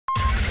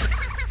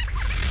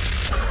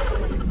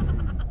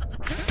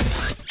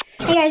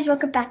Hey guys,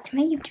 welcome back to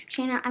my YouTube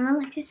channel. I'm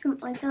Alexis from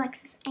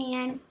Alexis,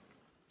 and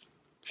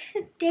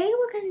today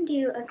we're going to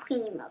do a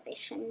cleaning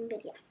motivation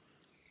video.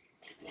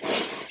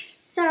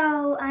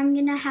 So I'm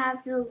going to have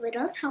the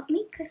littles help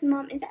me because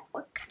mom is at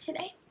work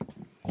today.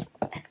 So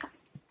let's go.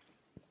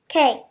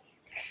 Okay,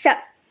 so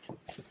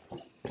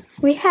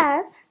we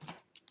have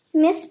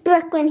Miss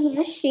Brooklyn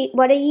here.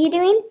 What are you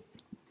doing?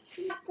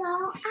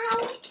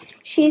 Dollhouse.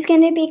 She's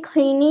going to be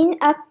cleaning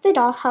up the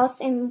dollhouse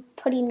and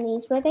putting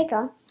these where they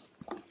go.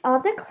 All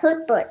the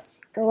clipboards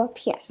go up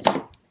here.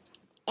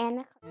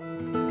 And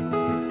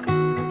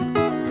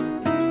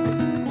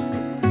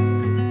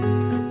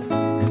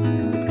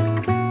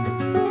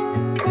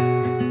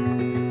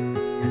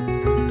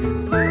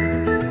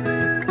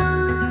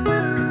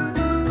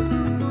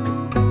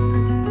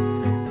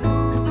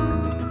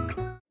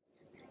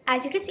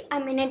as you can see,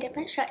 I'm in a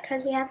different shirt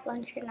because we have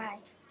lunch and I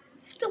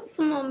spilled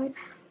some on me,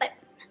 but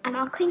I'm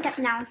all cleaned up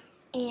now,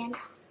 and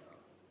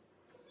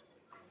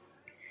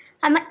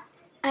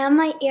I have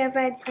my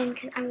earbuds in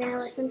because I'm going to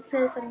listen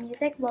to some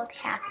music while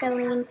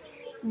tackling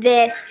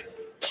this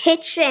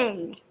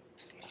kitchen.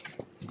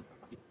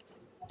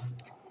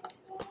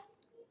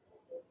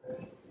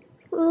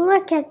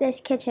 Look at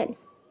this kitchen.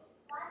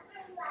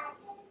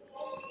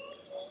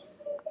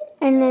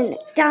 And then the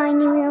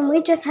dining room,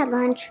 we just had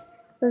lunch.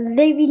 The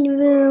living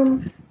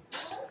room.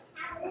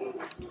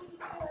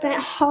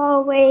 The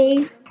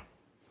hallway.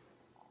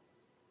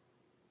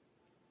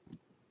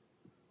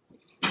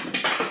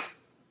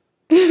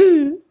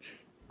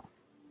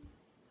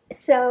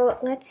 So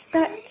let's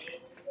start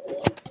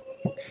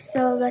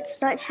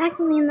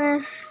tackling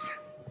this.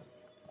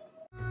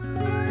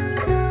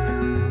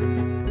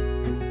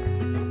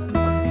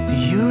 Do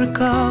you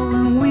recall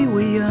when we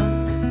were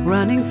young,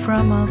 running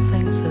from all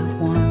things at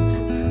once,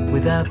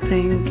 without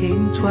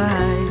thinking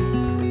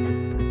twice?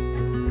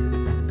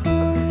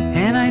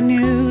 And I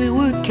knew it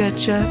would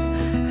catch up,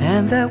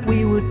 and that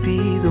we would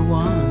be the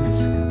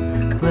ones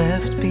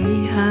left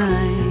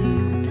behind.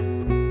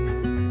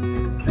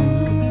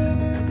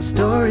 The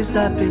stories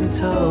I've been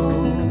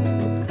told,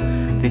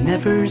 they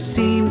never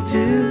seem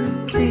to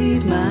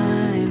leave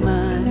my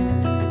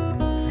mind.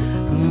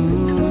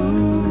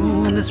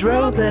 On this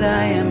road that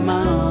I am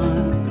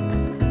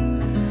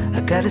on,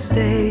 I gotta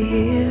stay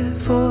here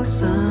for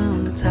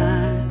some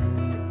time.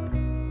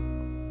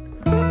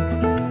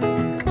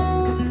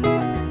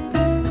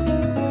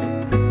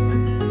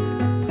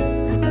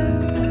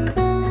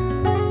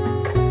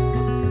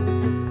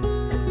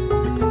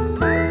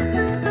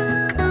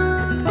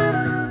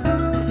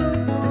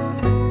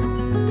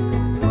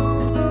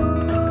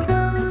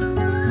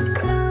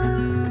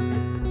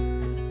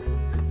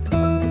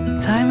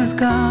 Time is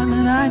gone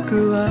and I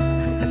grew up.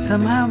 I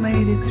somehow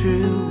made it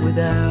through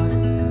without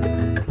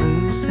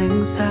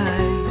losing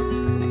sight.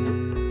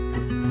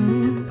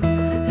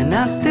 And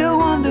I still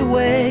wonder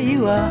where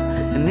you are,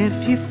 and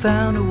if you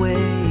found a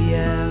way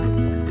out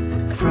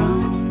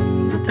from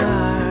the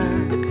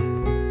dark.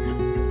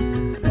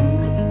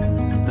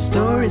 The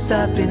stories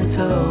I've been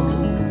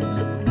told,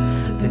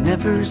 they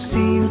never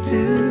seem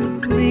to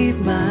leave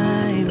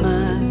my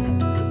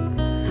mind.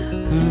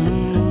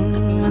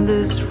 On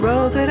this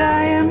road that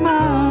I am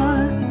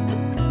on,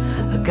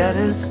 I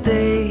gotta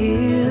stay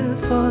here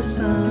for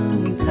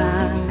some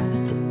time.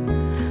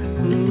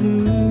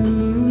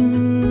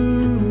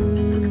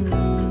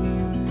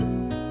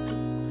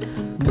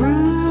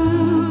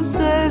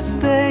 Bruises,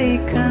 they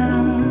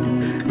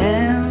come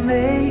and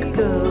they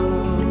go,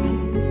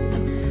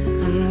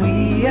 and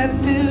we have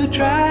to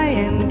try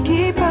and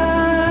keep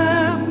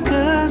up,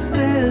 'cause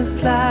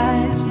this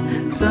life's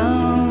so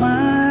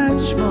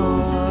much more.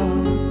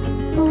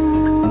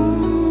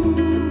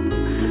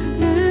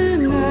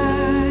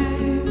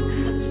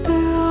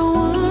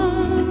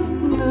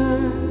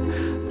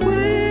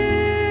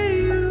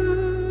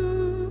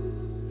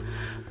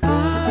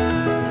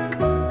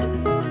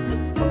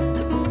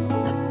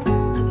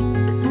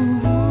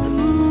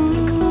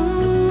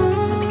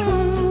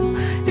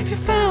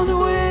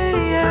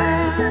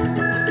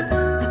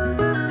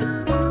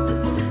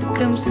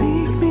 Come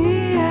seek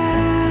me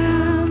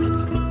out.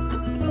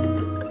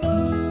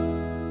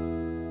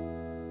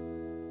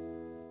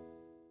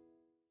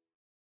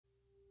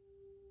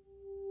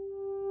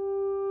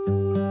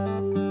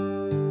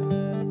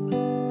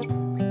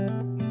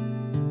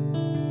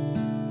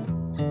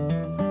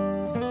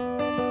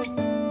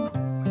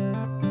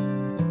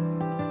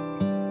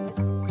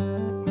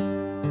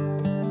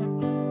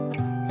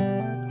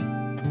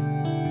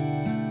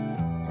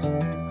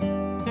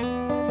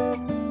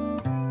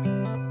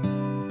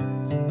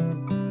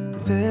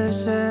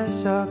 This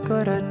is as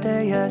good a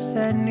day as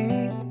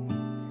any.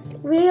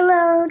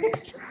 Reload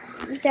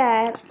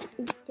the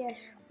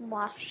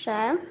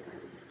dishwasher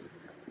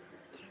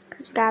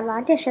because we got a lot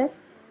of dishes,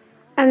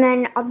 and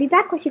then I'll be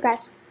back with you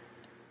guys.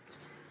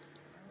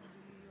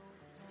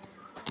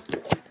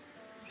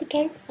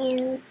 Okay,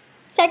 and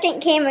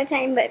second camera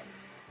time, but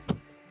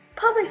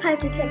probably 5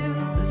 to 10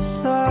 minutes. The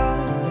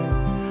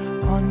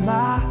sun on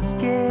my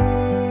skin.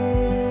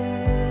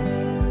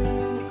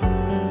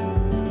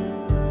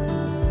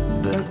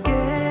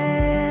 Again.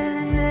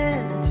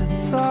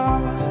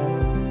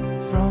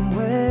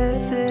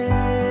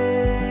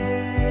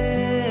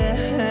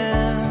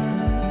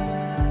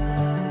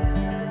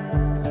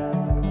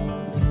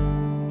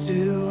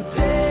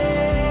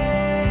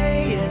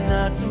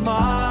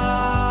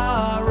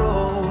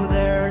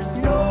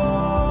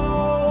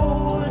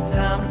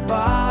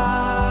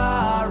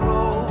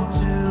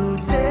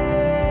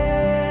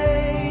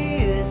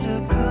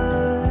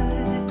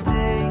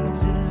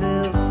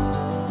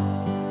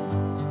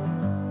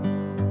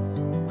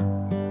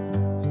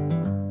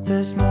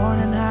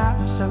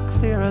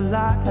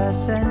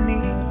 as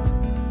any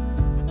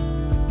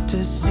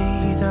to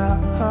see the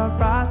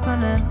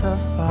horizon in the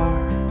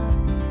far.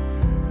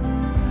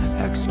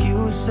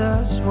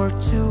 Excuses were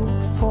 2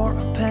 for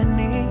a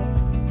penny,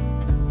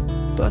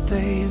 but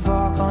they've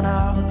all gone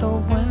out the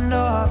window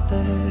of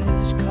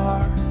this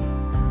car.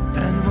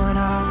 And when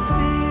I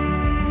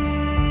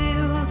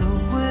feel the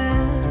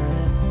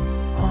wind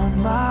on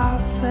my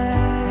face,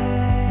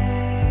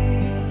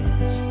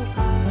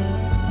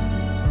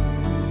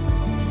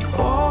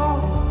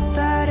 all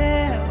that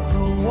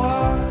ever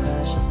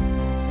was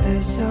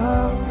is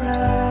a race.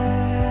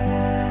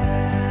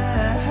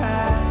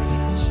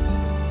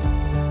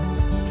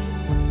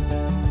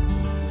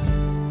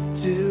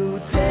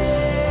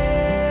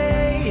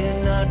 Today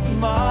and not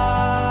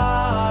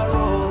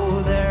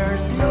tomorrow,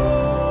 there's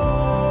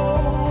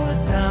no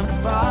time to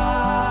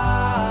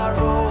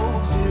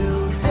borrow.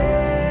 Today,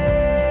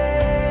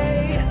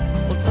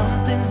 well,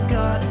 something's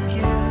gotta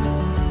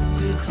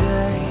give.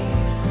 Today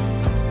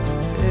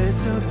is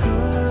a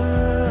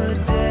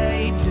good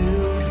day.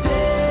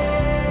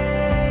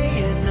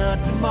 Today and not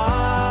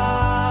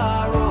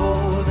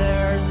tomorrow,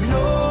 there's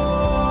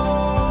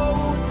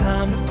no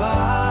time to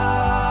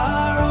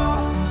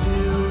borrow.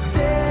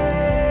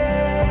 Today,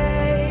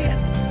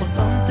 well,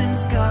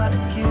 something's gotta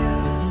give.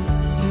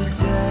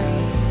 Today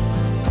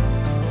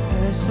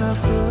is a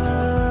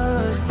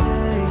good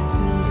day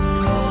to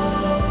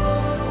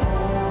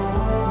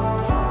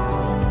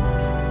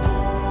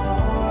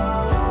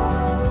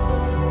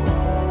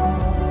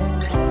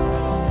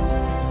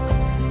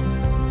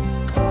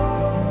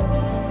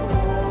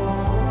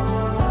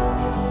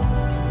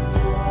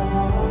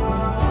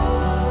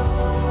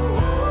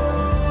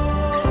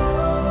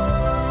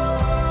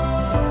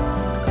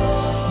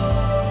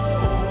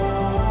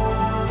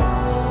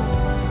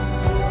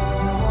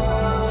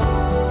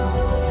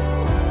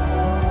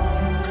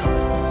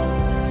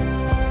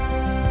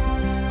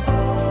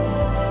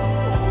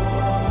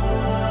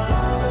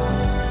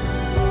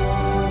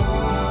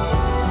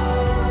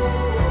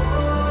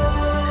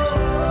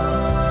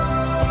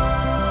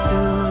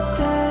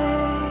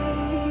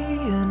today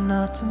and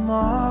not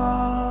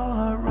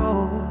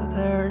tomorrow,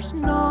 there's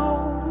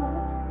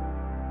no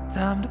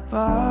time to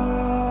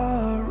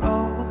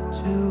borrow.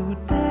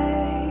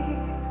 Today,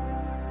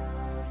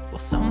 well,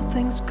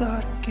 something's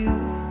gotta give.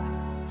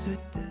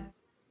 Today.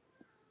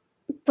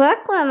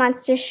 Brooklyn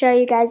wants to show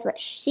you guys what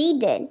she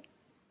did.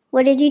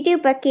 What did you do,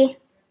 Brookie?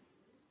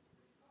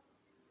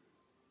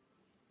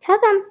 Tell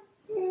them.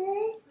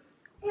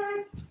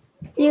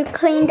 You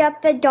cleaned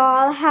up the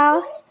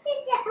dollhouse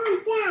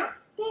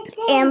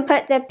and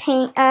put the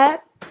paint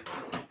up.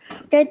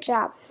 Good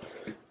job.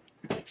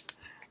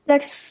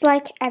 Looks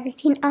like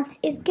everything else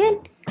is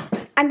good.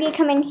 I'm going to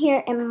come in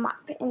here and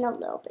mop it in a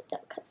little bit though,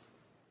 because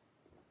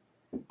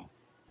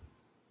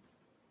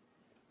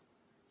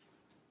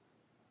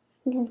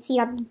you can see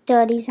all the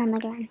dirties on the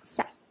ground.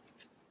 So,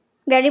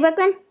 ready,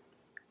 Brooklyn?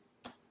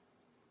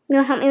 You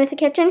want to help me with the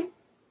kitchen?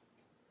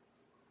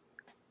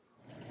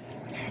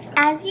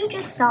 As you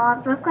just saw,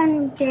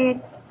 Brooklyn did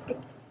the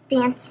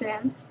dance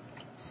room.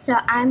 So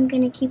I'm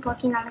going to keep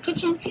working on the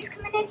kitchen. She's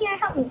coming in here to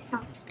help me. So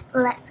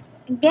let's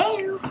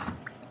go.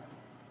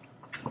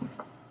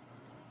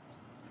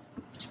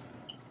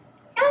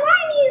 And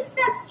I need a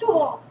step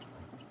stool.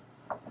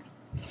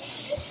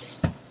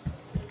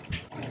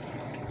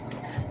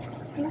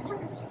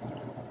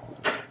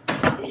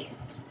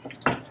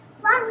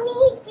 What me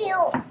do?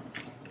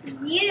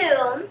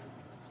 You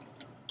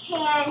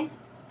can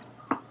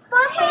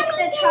take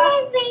the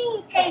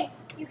chocolate. Hey,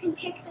 you can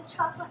take the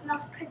chocolate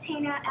milk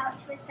container out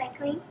to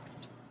recycling.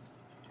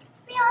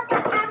 Feel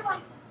that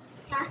one.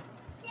 Huh?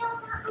 Feel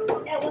that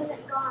one. It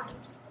wasn't gone.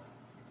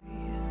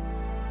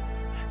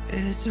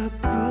 It's a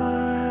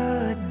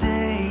good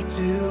day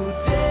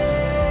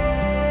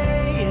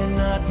today and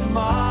not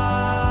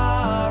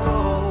tomorrow.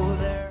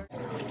 There.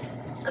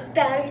 The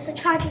batteries are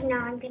charging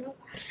now. I'm gonna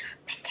wash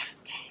up the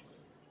counter.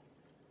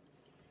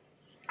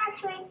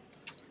 Actually,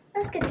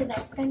 let's get the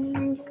best done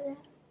and do that.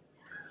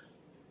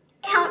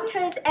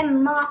 Counters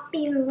and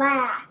mopping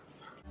last.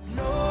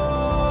 No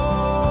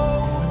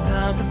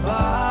time to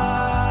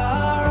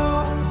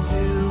borrow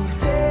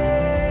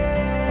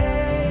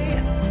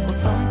today. Well,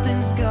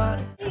 something's got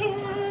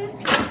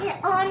Get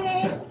on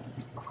it.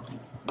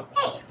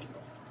 Hey.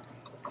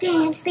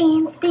 Dance,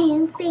 dance,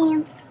 dance,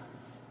 dance.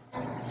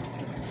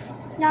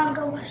 Now I'm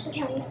gonna wash the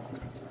counters.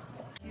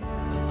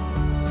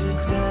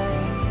 today.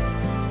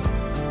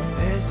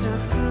 It's a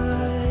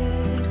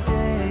good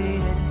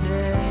day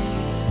today.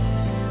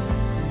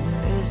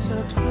 It's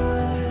a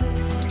good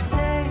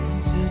day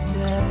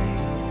today.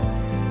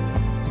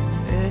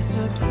 It's a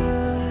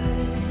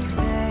good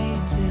day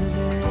to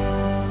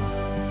live.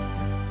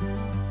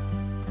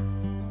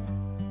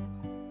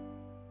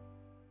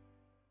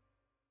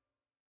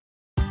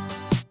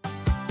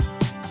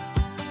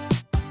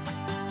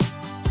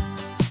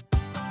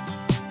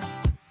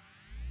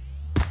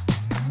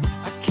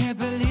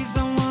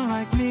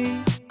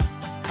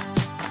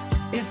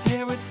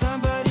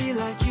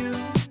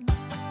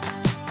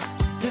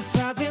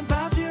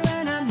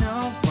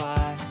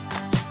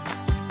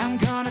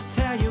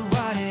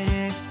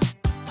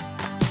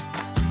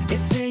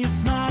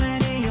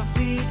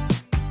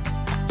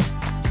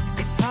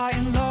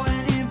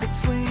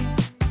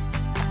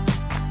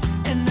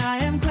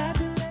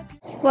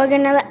 We're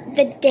gonna let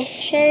the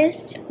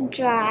dishes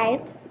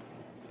dry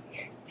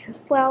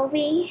while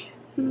we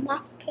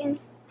mop and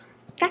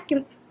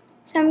vacuum.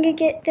 So I'm gonna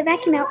get the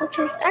vacuum out, which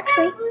is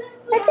actually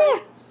right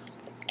there.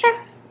 Okay.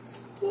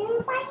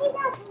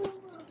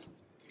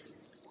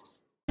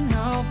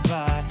 No,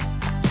 but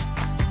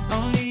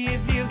only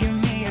if you give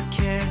me a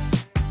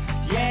kiss.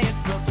 Yeah,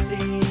 it's no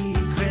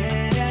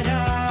secret at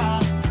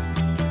all.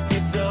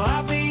 It's so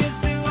obvious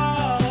to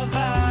all of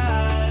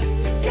us.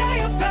 Yeah,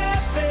 you're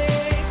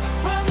perfect.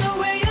 From the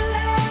way you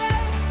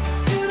laugh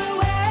to the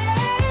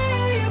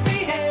way you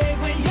behave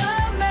when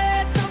you're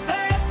mad, so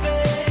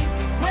perfect.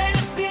 When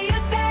I see you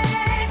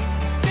dance,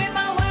 spin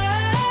my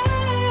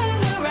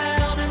world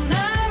around and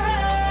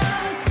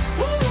around.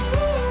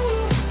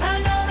 Ooh, I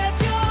know that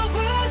you're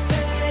worth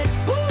it.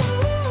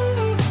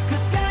 Ooh,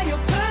 'cause girl,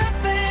 you're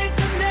perfect,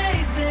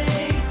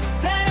 amazing.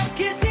 That I'm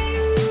kissing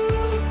you,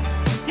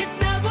 it's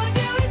not what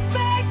you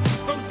expect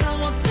from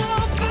someone so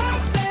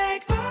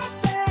perfect.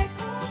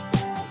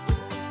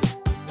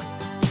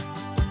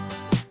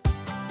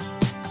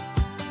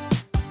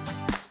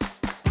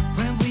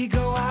 When we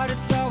go out,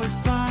 it's always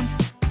fun.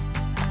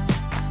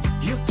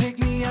 You pick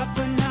me up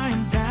when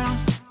I'm down,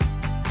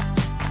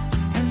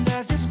 and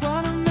that's just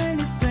one of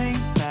many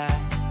things that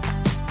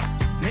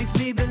makes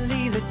me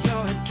believe that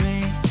you're a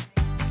dream.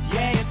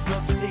 Yeah, it's no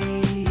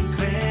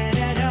secret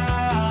at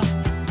all.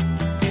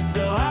 It's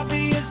so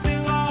obvious to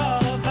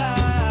all of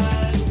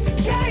us.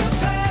 Yeah, you're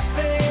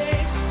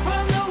perfect.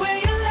 From the way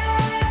you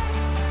laugh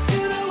to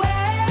the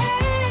way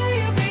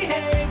you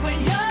behave when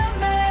you're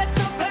mad,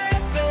 so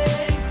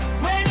perfect.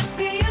 When I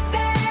see you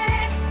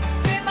dance,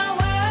 spin my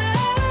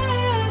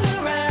world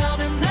around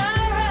and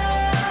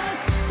around.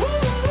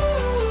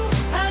 Ooh,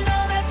 I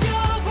know that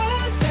you're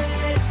worth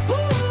it.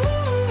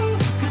 Ooh,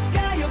 'cause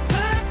girl, you're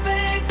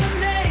perfect,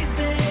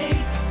 amazing.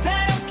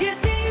 That I'm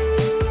kissing you,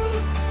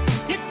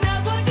 it's not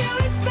what you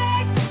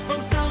expect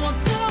from someone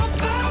so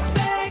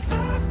perfect.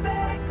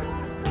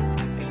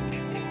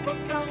 From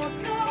someone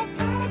so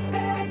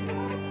perfect.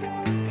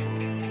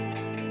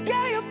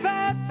 Yeah, you're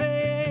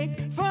perfect.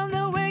 From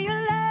the way you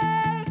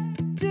laugh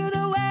to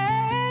the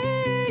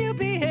way you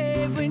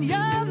behave when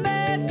you're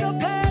mad, so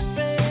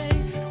perfect.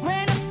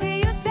 When I see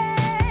you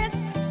dance,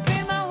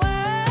 spin my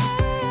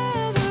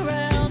world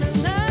around and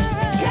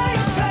around. Yeah,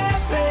 you're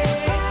perfect.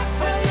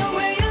 From the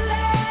way you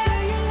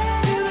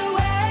laugh to the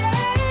way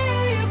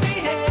you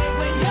behave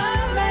when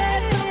you're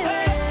mad, so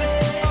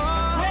perfect.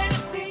 When I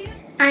see you.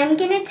 I'm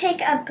gonna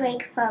take a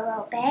break for a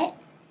little bit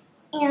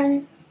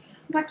and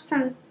watch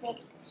some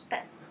videos,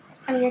 but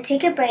I'm gonna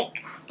take a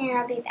break and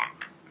I'll be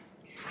back.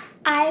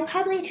 I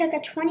probably took a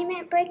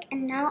 20-minute break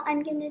and now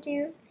I'm gonna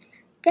do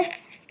the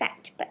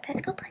effect, but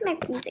let's go play my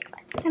music.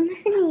 I'm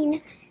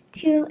listening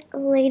to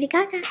Lady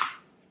Gaga.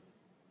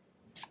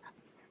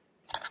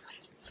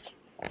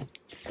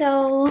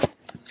 So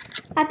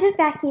I put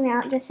vacuum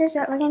out. This is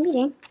what we're gonna be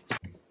doing.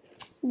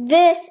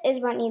 This is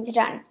what needs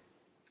done.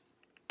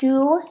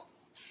 Do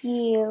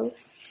you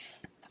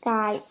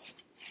guys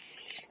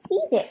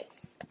see this?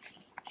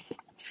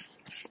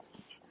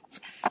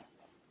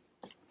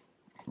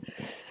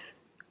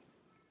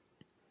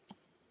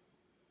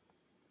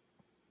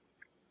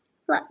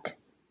 Look,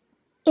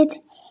 it's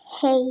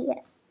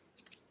hay.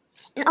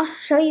 And I'll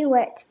show you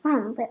where it's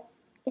from, but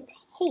it's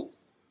hay.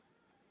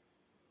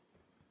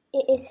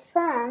 It is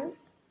from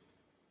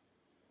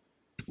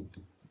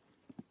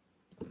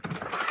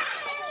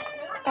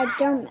a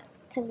donut,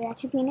 because we are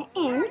taking it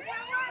in.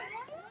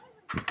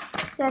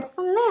 So that's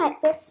from that,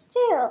 but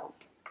still.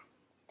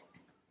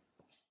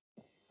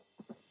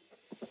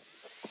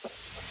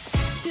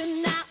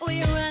 Tonight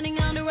we're running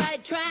on the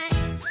right track.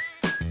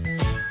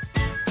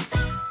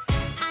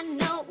 I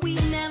know we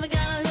never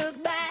gonna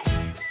look back.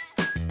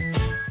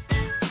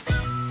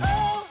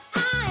 Oh,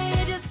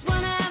 I just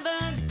wanna have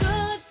a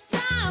good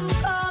time.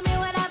 Call me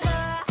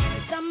whatever,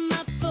 'cause I'm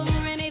up for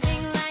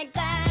anything like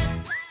that.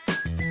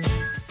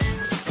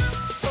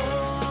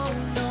 Oh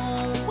no,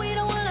 we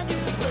don't wanna do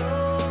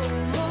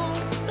slow-mo,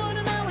 so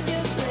tonight we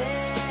just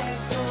let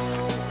go.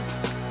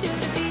 To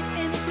the beat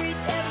in the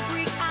streets, every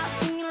freak out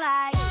singing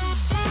like.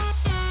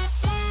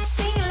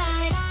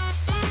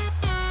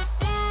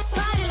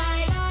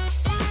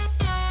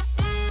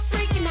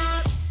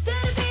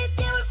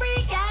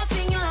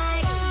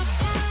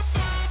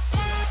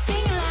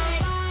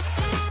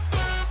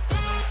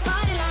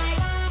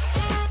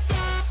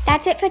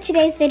 That's it for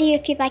today's video.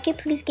 If you like it,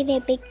 please give it a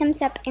big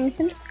thumbs up and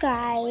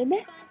subscribe.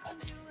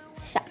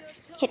 So,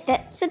 hit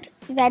that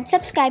red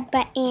subscribe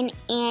button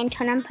and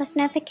turn on post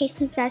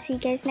notifications. I'll see you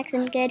guys next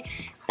time. Goodbye!